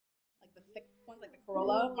ones, like the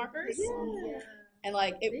Corolla markers. Yeah. And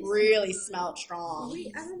like it really smelled strong.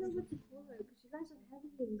 I don't know what to call it because you guys don't have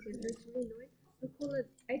anything in it. It's really annoying. We call it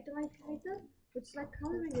 8-line highlighter, which is like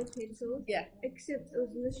coloring with pencils. Yeah. Except it was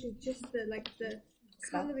literally just the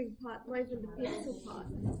coloring part, not even the pencil part.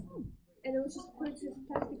 And it was just put into this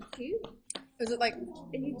plastic tube. Was it like?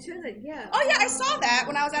 And you turn it, yeah. Oh yeah, I saw that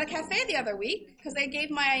when I was at a cafe the other week because they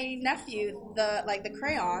gave my nephew the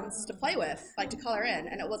crayons to play with, like to color in,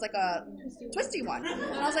 and it was like a twisty one.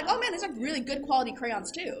 And I was like, oh man, these are really good quality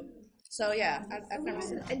crayons too. So yeah, I've never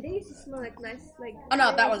seen it. And they used to smell like nice, like. Oh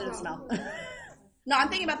no, that one didn't smell. No, I'm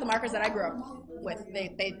thinking about the markers that I grew up with. They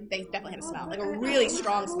definitely had a smell, like a really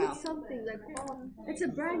strong smell. Something like, it's a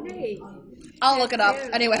brand name. I'll look it up.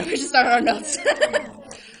 Anyway, we should start our notes.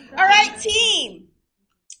 All right, team.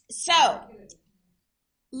 So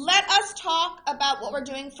let us talk about what we're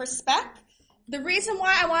doing for spec. The reason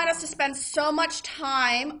why I wanted us to spend so much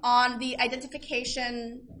time on the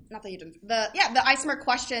identification, the isomer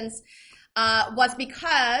questions, was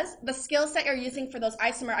because the skill set you're using for those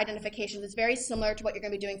isomer identifications is very similar to what you're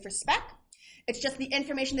going to be doing for spec. It's just the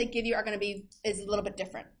information they give you is a little bit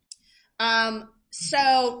different.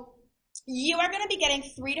 So you are going to be getting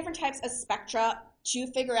 3 different types of spectra to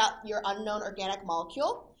figure out your unknown organic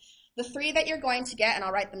molecule. The 3 that you're going to get, and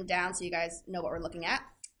I'll write them down so you guys know what we're looking at.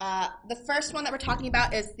 The first one that we're talking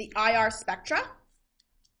about is the IR spectra.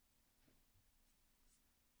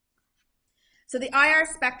 So the IR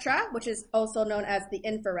spectra, which is also known as the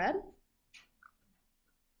infrared,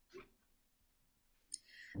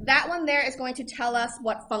 that one there is going to tell us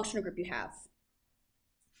what functional group you have.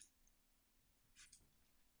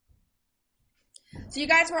 So you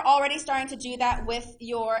guys were already starting to do that with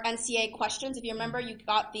your NCA questions. If you remember, you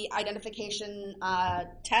got the identification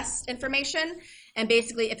test information, and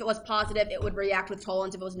basically if it was positive, it would react with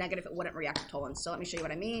toluenes. If it was negative, it wouldn't react with toluenes. So let me show you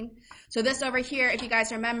what I mean. So this over here, if you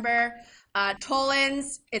guys remember,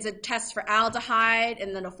 toluenes is a test for aldehyde,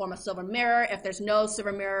 and then it'll form a silver mirror. If there's no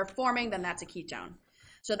silver mirror forming, then that's a ketone.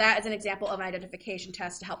 So that is an example of an identification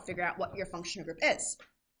test to help figure out what your functional group is.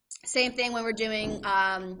 Same thing when we're doing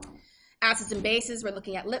acids and bases, we're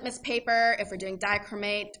looking at litmus paper. If we're doing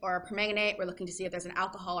dichromate or permanganate, we're looking to see if there's an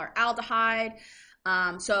alcohol or aldehyde.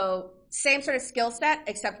 So same sort of skill set,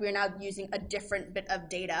 except we're now using a different bit of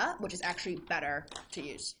data, which is actually better to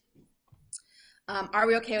use. Are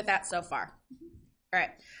we okay with that so far? All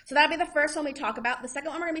right, so that'll be the first one we talk about. The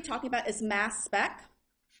second one we're gonna be talking about is mass spec.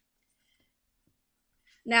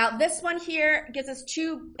 Now, this one here gives us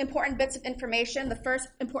 2 important bits of information. The first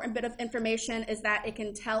important bit of information is that it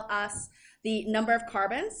can tell us the number of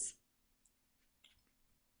carbons.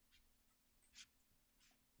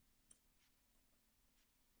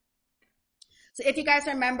 So if you guys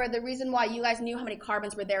remember, the reason why you guys knew how many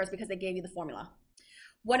carbons were there is because they gave you the formula.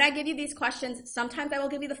 When I give you these questions, sometimes I will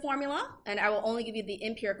give you the formula, and I will only give you the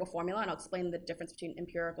empirical formula, and I'll explain the difference between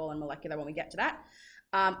empirical and molecular when we get to that.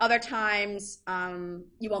 Other times,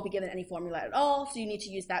 you won't be given any formula at all, so you need to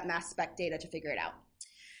use that mass spec data to figure it out.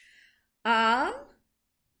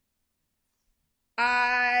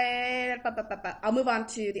 I'll move on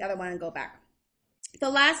to the other one and go back. The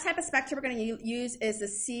last type of spectra we're going to use is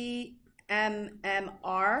the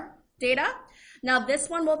CMMR data. Now, this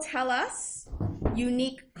one will tell us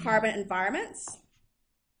unique carbon environments.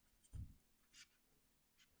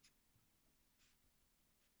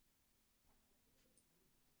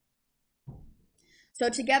 So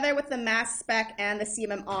together with the mass spec and the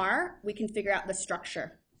CMMR, we can figure out the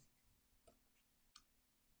structure.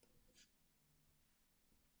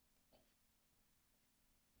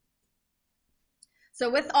 So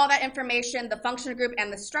with all that information, the functional group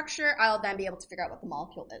and the structure, I'll then be able to figure out what the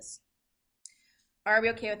molecule is. Are we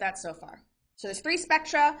okay with that so far? So there's 3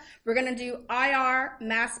 spectra. We're going to do IR,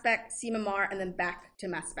 mass spec, CMMR, and then back to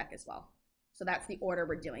mass spec as well. So that's the order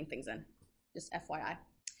we're doing things in, just FYI.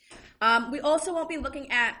 We also won't be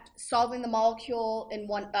looking at solving the molecule in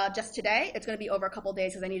one just today. It's going to be over a couple of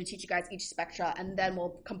days because I need to teach you guys each spectra, and then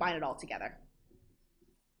we'll combine it all together.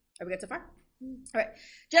 Are we good so far? All right.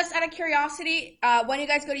 Just out of curiosity, when you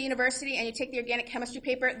guys go to university and you take the organic chemistry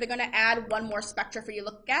paper, they're going to add one more spectra for you to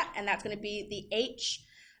look at, and that's going to be the H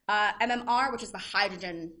MMR, which is the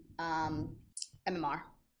hydrogen MMR.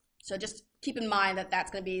 So just keep in mind that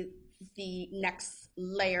that's going to be the next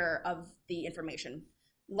layer of the information.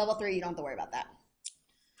 Level 3, you don't have to worry about that.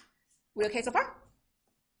 We okay so far?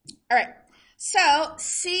 All right. So not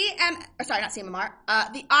CMMR.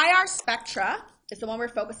 The IR spectra is the one we're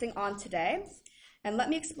focusing on today. And let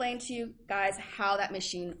me explain to you guys how that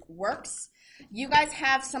machine works. You guys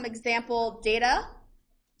have some example data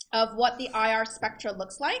of what the IR spectra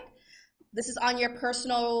looks like. This is on your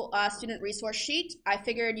personal student resource sheet. I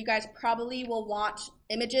figured you guys probably will want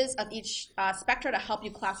images of each spectra to help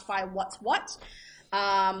you classify what's what.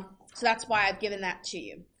 So that's why I've given that to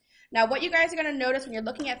you. Now, what you guys are going to notice when you're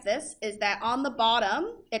looking at this is that on the bottom,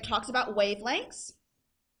 it talks about wavelengths.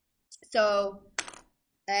 So,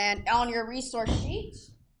 and on your resource sheet,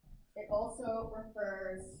 it also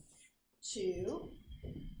refers to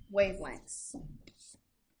wavelengths.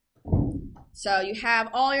 So you have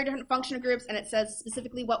all your different function groups, and it says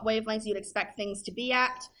specifically what wavelengths you'd expect things to be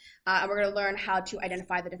at. And we're going to learn how to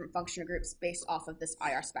identify the different function groups based off of this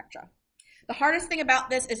IR spectra. The hardest thing about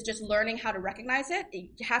this is just learning how to recognize it. You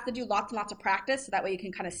have to do lots and lots of practice, so that way you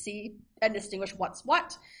can kind of see and distinguish what's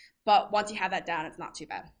what. But once you have that down, it's not too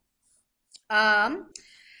bad.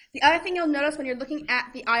 The other thing you'll notice when you're looking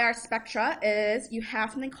at the IR spectra is you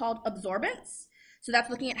have something called absorbance. So that's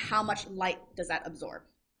looking at how much light does that absorb.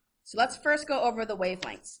 So let's first go over the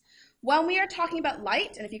wavelengths. When we are talking about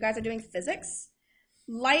light, and if you guys are doing physics,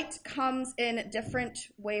 light comes in different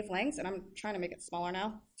wavelengths, and I'm trying to make it smaller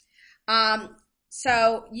now.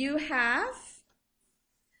 So you have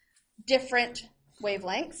different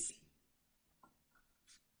wavelengths.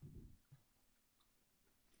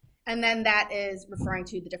 And then that is referring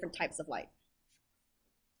to the different types of light.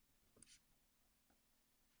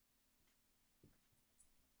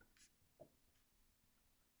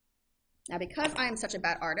 Now, because I am such a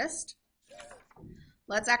bad artist,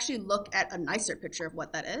 let's actually look at a nicer picture of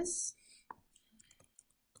what that is.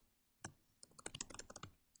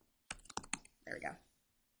 There we go.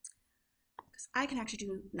 Because I can actually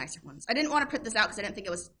do nicer ones. I didn't want to print this out because I didn't think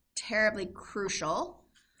it was terribly crucial,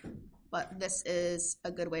 but this is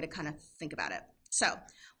a good way to kind of think about it. So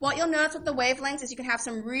what you'll notice with the wavelengths is you can have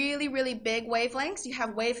some really, really big wavelengths. You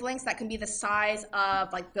have wavelengths that can be the size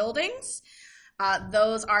of like buildings.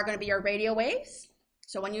 Those are going to be your radio waves.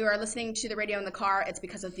 So when you are listening to the radio in the car, it's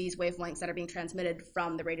because of these wavelengths that are being transmitted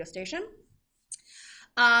from the radio station.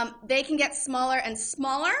 They can get smaller and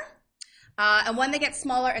smaller. And when they get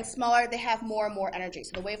smaller and smaller, they have more and more energy.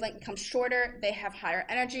 So the wavelength becomes shorter, they have higher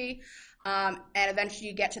energy, and eventually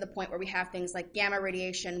you get to the point where we have things like gamma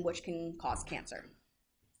radiation, which can cause cancer.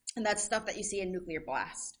 And that's stuff that you see in nuclear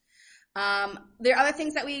blast. There are other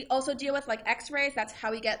things that we also deal with, like X-rays. That's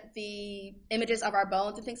how we get the images of our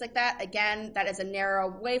bones and things like that. Again, that is a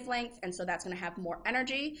narrow wavelength, and so that's going to have more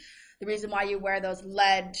energy. The reason why you wear those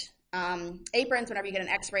lead aprons whenever you get an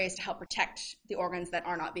X-ray is to help protect the organs that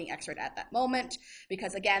are not being X-rayed at that moment,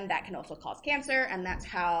 because again, that can also cause cancer, and that's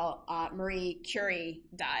how Marie Curie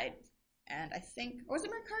died. And I think, or was it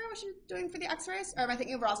Marie Curie? Was she doing for the X-rays? Or am I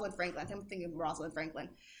thinking of Rosalind Franklin? I'm thinking of Rosalind Franklin.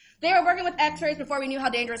 They were working with X-rays before we knew how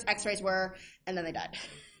dangerous X-rays were, and then they died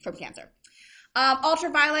from cancer.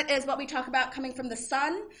 Ultraviolet is what we talk about coming from the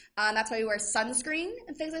sun. That's why we wear sunscreen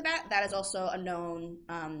and things like that. That is also a known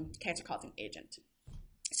cancer-causing agent.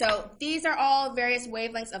 So these are all various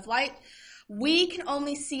wavelengths of light. We can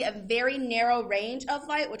only see a very narrow range of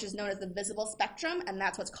light, which is known as the visible spectrum, and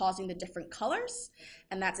that's what's causing the different colors.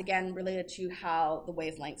 And that's, again, related to how the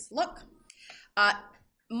wavelengths look.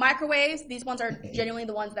 Microwaves, these ones are genuinely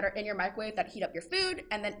the ones that are in your microwave that heat up your food,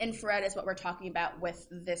 and then infrared is what we're talking about with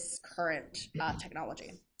this current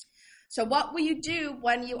technology. So what will you do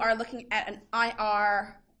when you are looking at an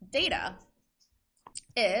IR data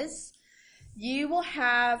is you will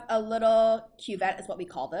have a little cuvette, is what we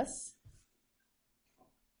call this.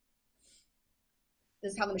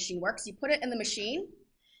 This is how the machine works. You put it in the machine,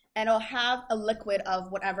 and it'll have a liquid of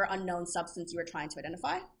whatever unknown substance you were trying to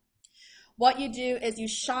identify. What you do is you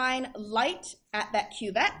shine light at that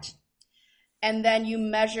cuvette, and then you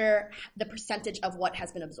measure the percentage of what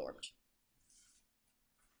has been absorbed.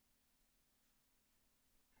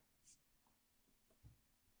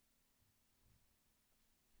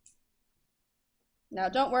 Now,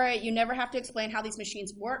 don't worry, you never have to explain how these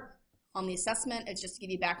machines work on the assessment. It's just to give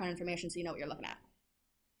you background information so you know what you're looking at.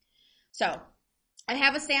 So I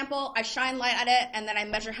have a sample, I shine light at it, and then I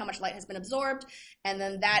measure how much light has been absorbed, and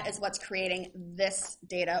then that is what's creating this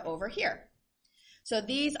data over here. So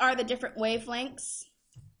these are the different wavelengths.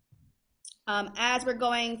 As we're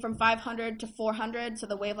going from 500 to 400, so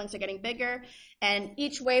the wavelengths are getting bigger, and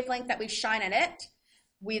each wavelength that we shine at it,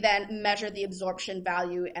 we then measure the absorption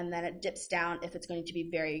value, and then it dips down if it's going to be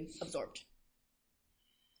very absorbed.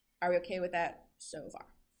 Are we okay with that so far?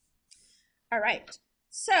 All right.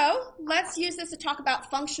 So let's use this to talk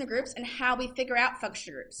about functional groups and how we figure out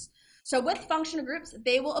functional groups. So with functional groups,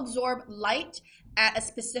 they will absorb light at a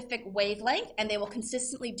specific wavelength, and they will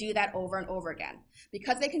consistently do that over and over again.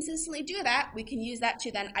 Because they consistently do that, we can use that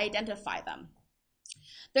to then identify them.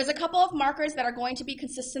 There's a couple of markers that are going to be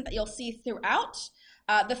consistent that you'll see throughout.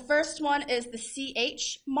 The first one is the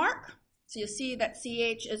CH mark. So you'll see that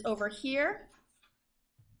CH is over here,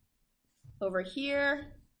 over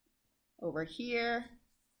here, over here,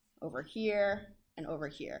 over here, and over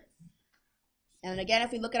here. And again,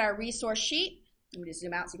 if we look at our resource sheet, let me just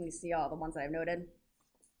zoom out so you can see all the ones that I've noted.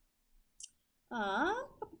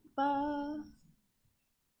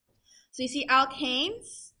 So you see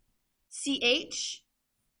alkanes, CH,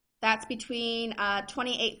 that's between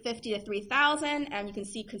 2850 to 3000, and you can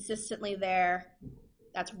see consistently there,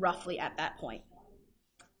 that's roughly at that point.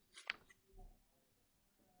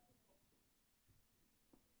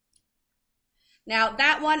 Now,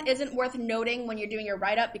 that one isn't worth noting when you're doing your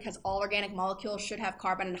write-up because all organic molecules should have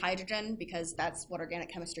carbon and hydrogen because that's what organic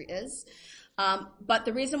chemistry is. But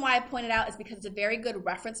the reason why I point it out is because it's a very good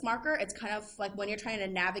reference marker. It's kind of like when you're trying to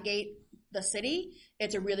navigate the city,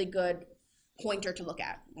 it's a really good pointer to look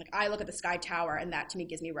at. Like I look at the Sky Tower, and that to me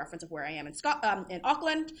gives me a reference of where I am in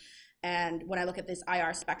Auckland. And when I look at this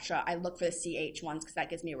IR spectra, I look for the CH ones because that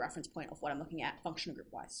gives me a reference point of what I'm looking at functional group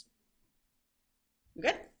wise. We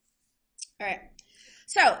good? All right.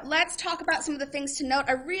 So let's talk about some of the things to note.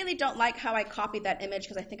 I really don't like how I copied that image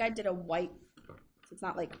because I think I did a white, so it's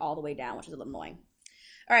not like all the way down, which is a little annoying.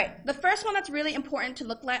 All right, the first one that's really important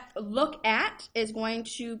to look at is going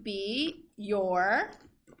to be your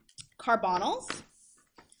carbonyls.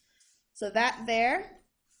 So that there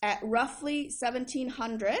at roughly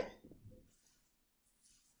 1700,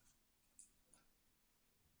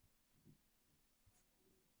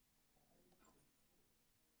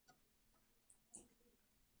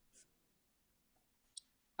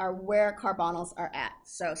 are where carbonyls are at.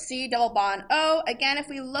 So C double bond O, again, if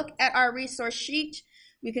we look at our resource sheet,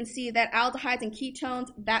 we can see that aldehydes and ketones,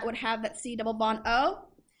 that would have that C double bond O.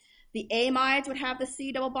 The amides would have the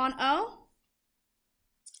C double bond O.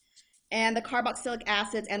 And the carboxylic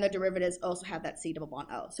acids and the derivatives also have that C double bond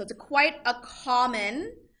O. So it's quite a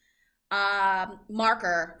common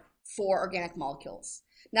marker for organic molecules.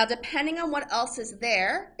 Now, depending on what else is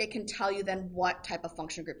there, it can tell you then what type of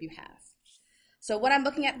functional group you have. So when I'm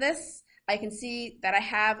looking at this, I can see that I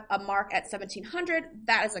have a mark at 1700.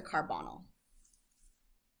 That is a carbonyl.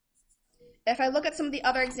 If I look at some of the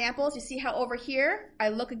other examples, you see how over here, I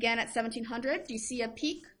look again at 1700. Do you see a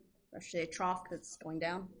peak? Or should I say a trough because it's going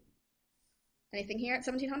down? Anything here at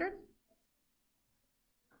 1700?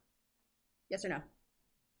 Yes or no?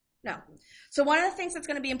 No. So one of the things that's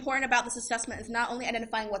going to be important about this assessment is not only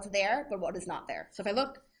identifying what's there, but what is not there. So if I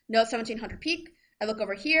look, no 1700 peak, I look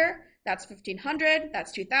over here, that's 1500,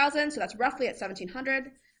 that's 2000, so that's roughly at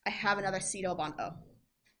 1700. I have another C double bond O.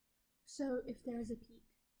 So if there is a peak.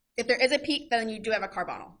 If there is a peak, then you do have a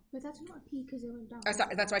carbonyl. But that's not a peak because it went down. Or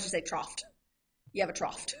sorry, that's why I should say troughed. You have a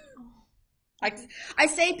troughed. Oh. I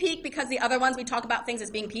say peak because the other ones we talk about things as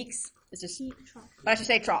being peaks. It's just peak, trough. But I should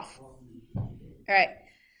say trough. All right.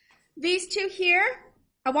 These two here,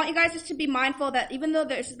 I want you guys just to be mindful that even though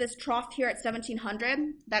there's this trough here at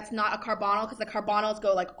 1700, that's not a carbonyl because the carbonyls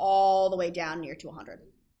go like all the way down near to 100.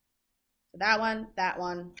 So that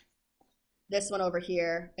one, this one over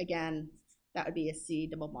here, again, that would be a C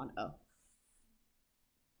double bond O.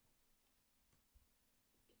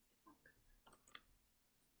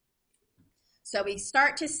 So we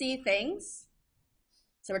start to see things.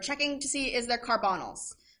 So we're checking to see, is there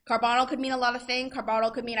carbonyls? Carbonyl could mean a lot of things.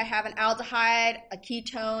 Carbonyl could mean I have an aldehyde, a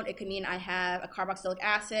ketone. It could mean I have a carboxylic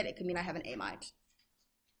acid. It could mean I have an amide.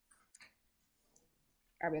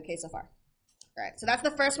 Are we okay so far? All right, so that's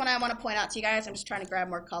the first one I want to point out to you guys. I'm just trying to grab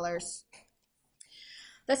more colors.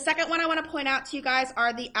 The second one I want to point out to you guys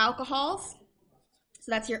are the alcohols.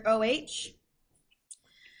 So that's your OH.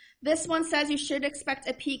 This one says you should expect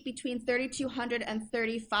a peak between 3200 and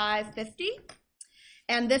 3550.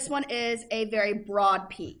 And this one is a very broad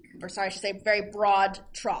peak, or sorry, I should say very broad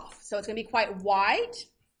trough. So it's going to be quite wide.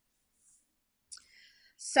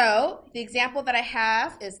 So the example that I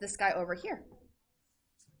have is this guy over here.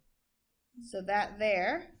 So that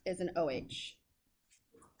there is an OH.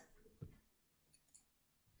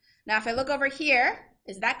 Now if I look over here,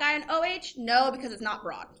 is that guy an OH? No, because it's not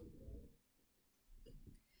broad.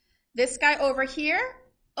 This guy over here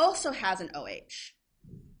also has an OH.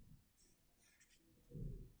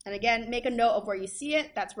 And again, make a note of where you see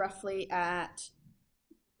it. That's roughly at,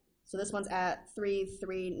 so this one's at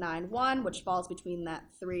 3391, which falls between that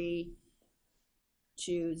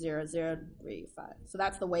 320035. So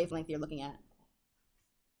that's the wavelength you're looking at.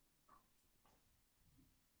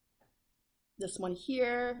 This one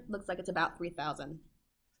here looks like it's about 3000.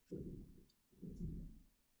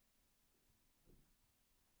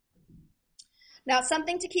 Now,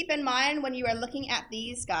 something to keep in mind when you are looking at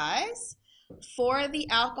these guys, for the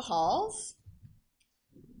alcohols,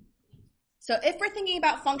 So if we're thinking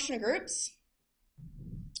about function groups,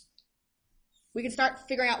 we can start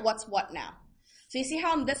figuring out what's what now. So you see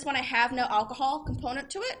how in this one I have no alcohol component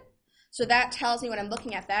to it? So that tells me when I'm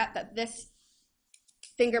looking at that this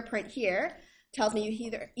fingerprint here tells me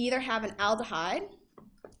you either have an aldehyde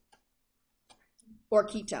or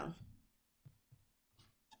ketone.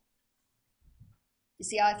 You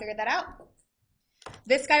see how I figured that out?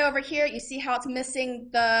 This guy over here, you see how it's missing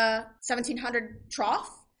the 1700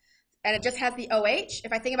 trough? And it just has the OH.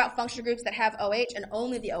 If I think about functional groups that have OH and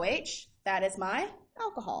only the OH, that is my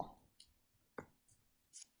alcohol.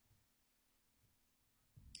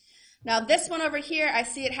 Now this one over here, I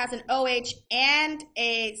see it has an OH and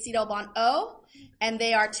a C double bond O, and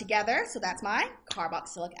they are together, so that's my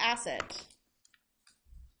carboxylic acid.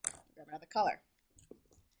 Grab another color.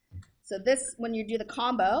 So this, when you do the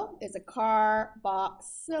combo, is a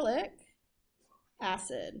carboxylic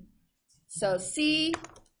acid. So C,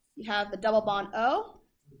 you have the double bond O,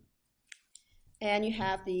 and you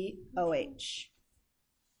have the OH,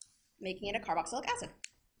 making it a carboxylic acid.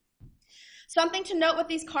 Something to note with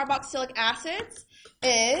these carboxylic acids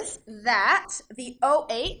is that the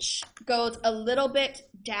OH goes a little bit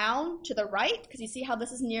down to the right, because you see how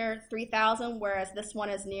this is near 3,000, whereas this one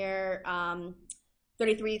is near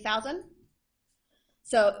 33,000.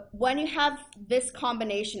 So when you have this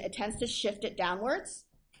combination, it tends to shift it downwards.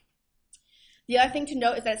 The other thing to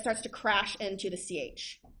note is that it starts to crash into the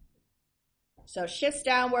CH. So it shifts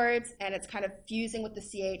downwards, and it's kind of fusing with the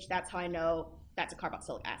CH. That's how I know that's a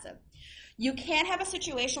carboxylic acid. You can have a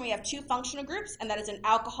situation where you have two functional groups, and that is an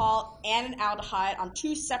alcohol and an aldehyde on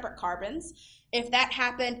two separate carbons. If that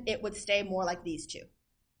happened, it would stay more like these two.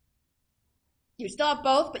 You would still have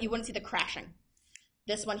both, but you wouldn't see the crashing.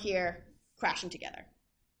 This one here, crashing together.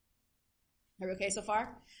 Are we okay so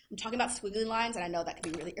far? I'm talking about squiggly lines, and I know that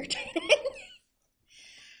can be really irritating.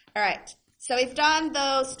 All right, so we've done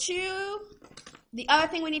those two. The other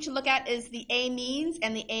thing we need to look at is the amines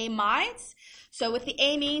and the amides. So with the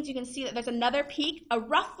amines, you can see that there's another peak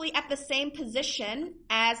roughly at the same position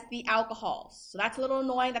as the alcohols. So that's a little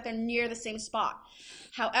annoying that they're near the same spot.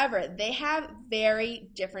 However, they have very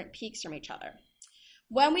different peaks from each other.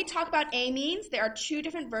 When we talk about amines, there are two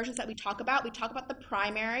different versions that we talk about. We talk about the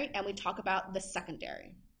primary and we talk about the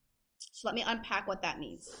secondary. So let me unpack what that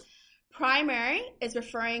means. Primary is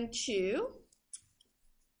referring to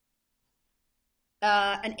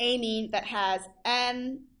an amine that has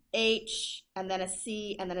N, H, and then a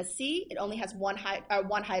C, and then a C. It only has one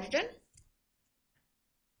hydrogen.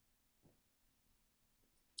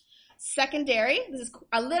 Secondary, this is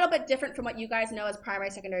a little bit different from what you guys know as primary,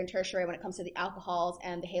 secondary, and tertiary when it comes to the alcohols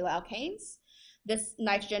and the haloalkanes. This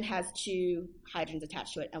nitrogen has two hydrogens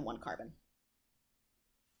attached to it and one carbon.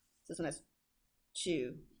 So this one has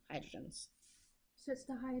two hydrogens. So it's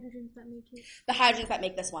the hydrogens that make it? The hydrogens that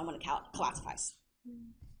make this one when it classifies.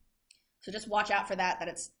 So just watch out for that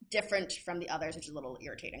it's different from the others, which is a little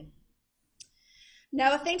irritating.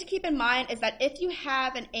 Now, a thing to keep in mind is that if you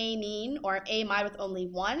have an amine or an amide with only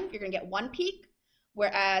one, you're going to get one peak,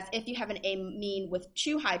 whereas if you have an amine with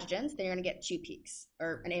two hydrogens, then you're going to get two peaks,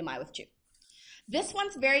 or an amide with two. This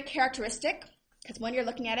one's very characteristic, because when you're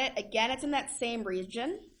looking at it, again, it's in that same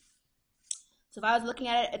region. So if I was looking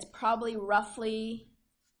at it, it's probably roughly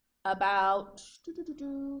about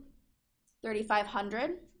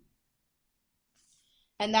 3,500.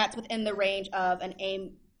 And that's within the range of an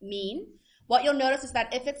amine. What you'll notice is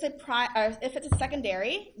that if it's a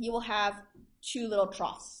secondary, you will have two little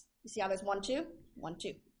troughs. You see how there's 1, 2, 1,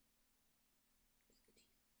 2.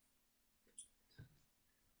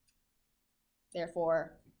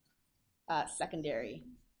 Therefore, secondary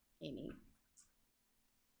amine.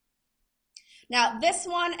 Now, this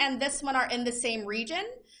one and this one are in the same region,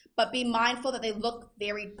 but be mindful that they look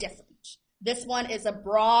very different. This one is a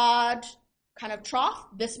broad kind of trough.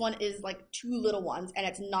 This one is like two little ones, and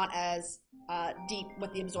it's not as deep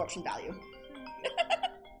with the absorption value.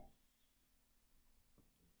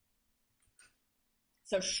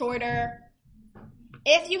 So shorter.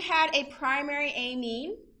 If you had a primary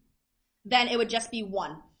amine, then it would just be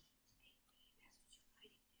one.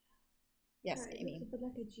 Yes, Sorry, amine. put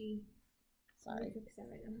like a G. Sorry. Right,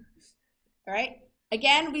 All right.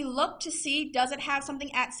 Again, we look to see, does it have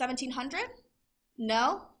something at 1700?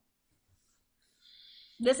 No.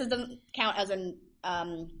 This doesn't count as a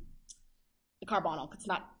carbonyl because it's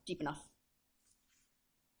not deep enough.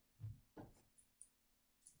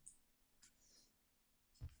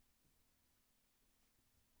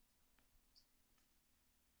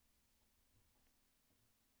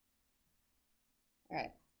 All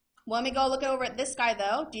right. When we go look over at this guy,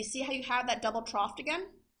 though, do you see how you have that double troughed again?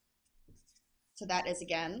 So that is,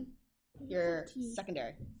 again, your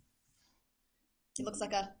secondary. It looks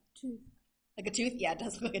like a tooth. Like a tooth? Yeah, it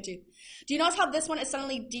does look like a tooth. Do you notice how this one is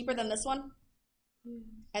suddenly deeper than this one? Yeah.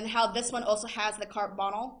 And how this one also has the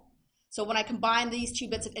carbonyl? So when I combine these two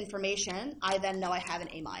bits of information, I then know I have an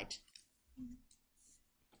amide.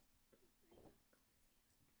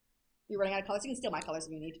 You're running out of colors? You can steal my colors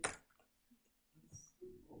if you need.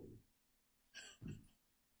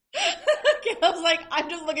 Caleb's like, I'm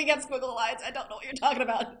just looking at squiggle lines. I don't know what you're talking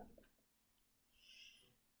about.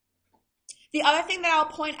 The other thing that I'll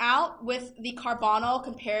point out with the carbonyl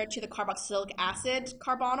compared to the carboxylic acid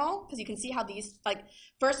carbonyl, because you can see how these, like,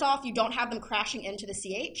 first off, you don't have them crashing into the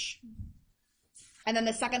CH. And then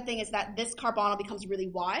the second thing is that this carbonyl becomes really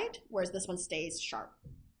wide, whereas this one stays sharp.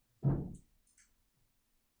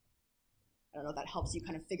 I don't know if that helps you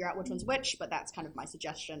kind of figure out which one's which, but that's kind of my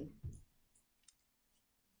suggestion.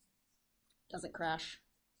 Doesn't crash.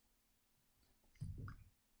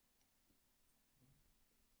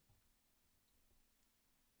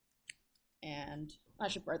 And I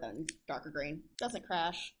should wear that in darker green. Doesn't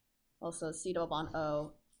crash. Also, C double bond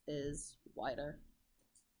O is wider.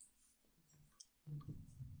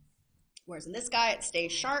 Whereas in this guy, it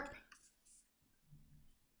stays sharp.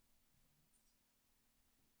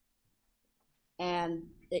 And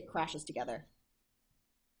it crashes together.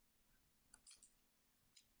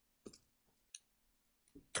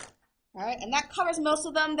 All right, and that covers most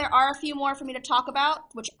of them. There are a few more for me to talk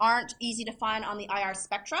about, which aren't easy to find on the IR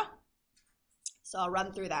Spectra. So I'll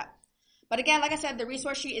run through that. But again, like I said, the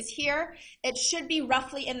resource sheet is here. It should be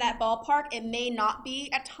roughly in that ballpark. It may not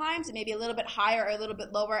be at times. It may be a little bit higher or a little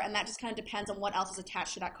bit lower, and that just kind of depends on what else is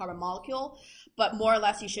attached to that carbon molecule. But more or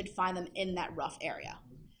less, you should find them in that rough area.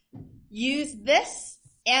 Use this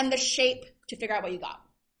and the shape to figure out what you got.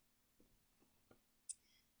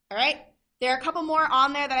 All right. There are a couple more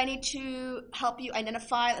on there that I need to help you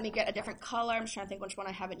identify. Let me get a different color. I'm just trying to think which one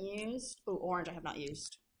I haven't used. Oh, orange I have not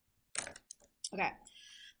used. Okay.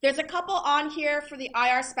 There's a couple on here for the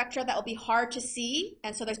IR Spectra that will be hard to see,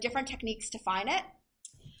 and so there's different techniques to find it.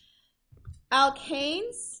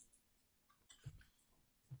 Alkanes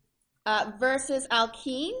versus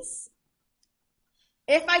alkenes.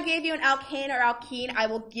 If I gave you an alkane or alkene, I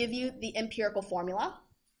will give you the empirical formula.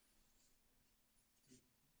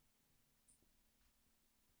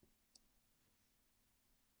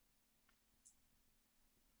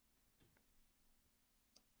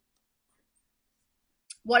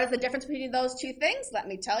 What is the difference between those two things? Let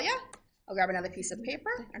me tell you. I'll grab another piece of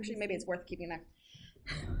paper. Actually, maybe it's worth keeping there.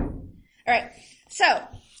 All right, so I'm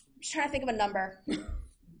just trying to think of a number.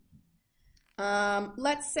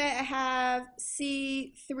 Let's say I have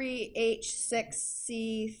C3H6,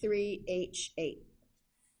 C3H8.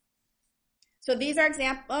 So these are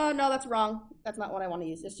examples. Oh, no, that's wrong. That's not what I want to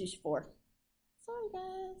use. Let's use 4. Sorry,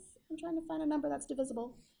 guys. I'm trying to find a number that's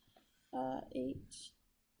divisible. 8.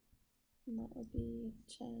 And that would be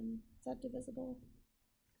 10. Is that divisible?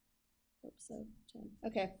 Oops, so 10.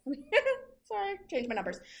 Okay. Sorry, change my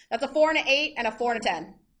numbers. That's a 4 and an 8 and a 4 and a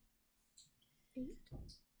 10. 8.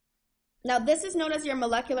 Now, this is known as your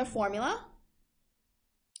molecular formula.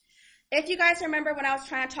 If you guys remember when I was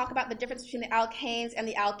trying to talk about the difference between the alkanes and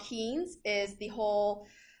the alkenes is the whole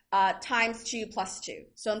times 2 plus 2.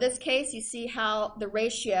 So in this case, you see how the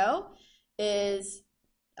ratio is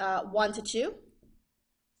 1 to 2.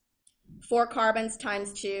 4 carbons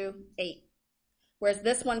times 2, 8. Whereas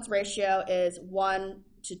this one's ratio is 1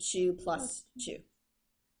 to 2 plus 2.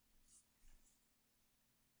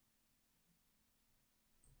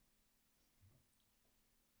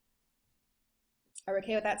 Are we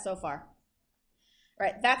okay with that so far? All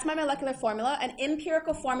right, that's my molecular formula. An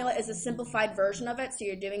empirical formula is a simplified version of it, so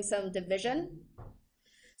you're doing some division.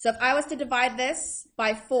 So if I was to divide this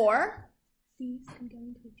by 4,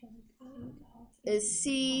 is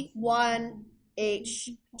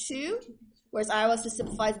C1H2, whereas I was to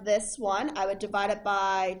simplify this one, I would divide it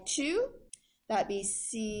by 2. That'd be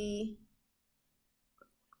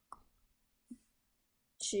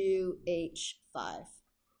C2H5.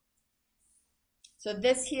 So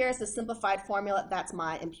this here is the simplified formula. That's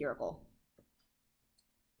my empirical.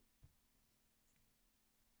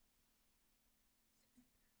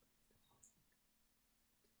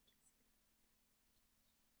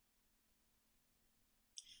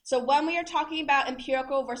 So when we are talking about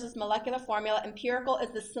empirical versus molecular formula, empirical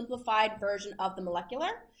is the simplified version of the molecular.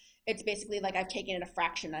 It's basically like I've taken it a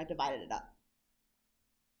fraction and I've divided it up.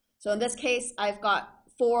 So in this case, I've got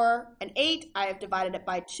 4 and 8. I have divided it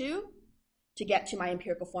by 2 to get to my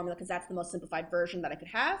empirical formula because that's the most simplified version that I could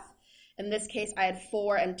have. In this case, I had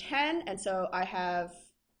 4 and 10, and so I have,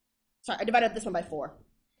 sorry, I divided this one by 4.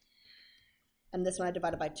 And this one I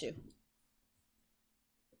divided by 2.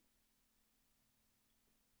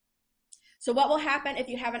 So what will happen if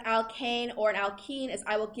you have an alkane or an alkene is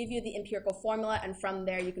I will give you the empirical formula, and from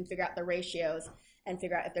there you can figure out the ratios and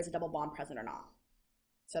figure out if there's a double bond present or not.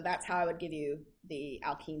 So that's how I would give you the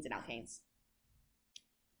alkenes and alkanes.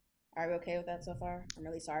 Are we okay with that so far? I'm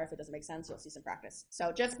really sorry if it doesn't make sense. You'll see some practice.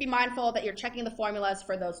 So just be mindful that you're checking the formulas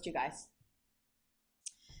for those two guys.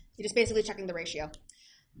 You're just basically checking the ratio.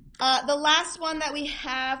 The last one that we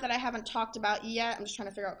have that I haven't talked about yet, I'm just trying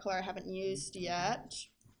to figure out what color I haven't used yet.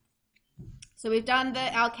 So we've done the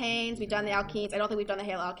alkanes, we've done the alkenes. I don't think we've done the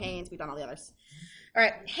haloalkanes. We've done all the others. All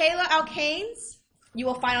right, haloalkanes you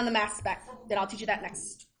will find on the mass spec. Then I'll teach you that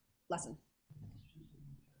next lesson.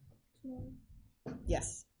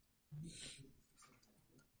 Yes.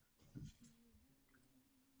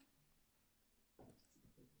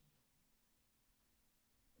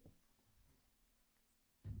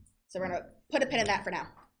 So we're going to put a pin in that for now.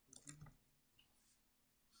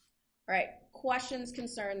 All right, questions,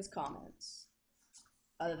 concerns, comments?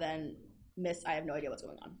 Other than, Miss, I have no idea what's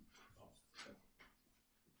going on.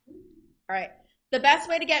 All right, the best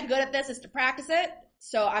way to get good at this is to practice it.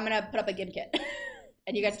 So I'm going to put up a GIM kit.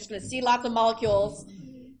 And you guys are just going to see lots of molecules,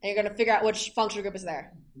 and you're going to figure out which functional group is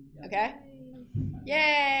there. Okay?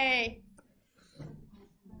 Yay!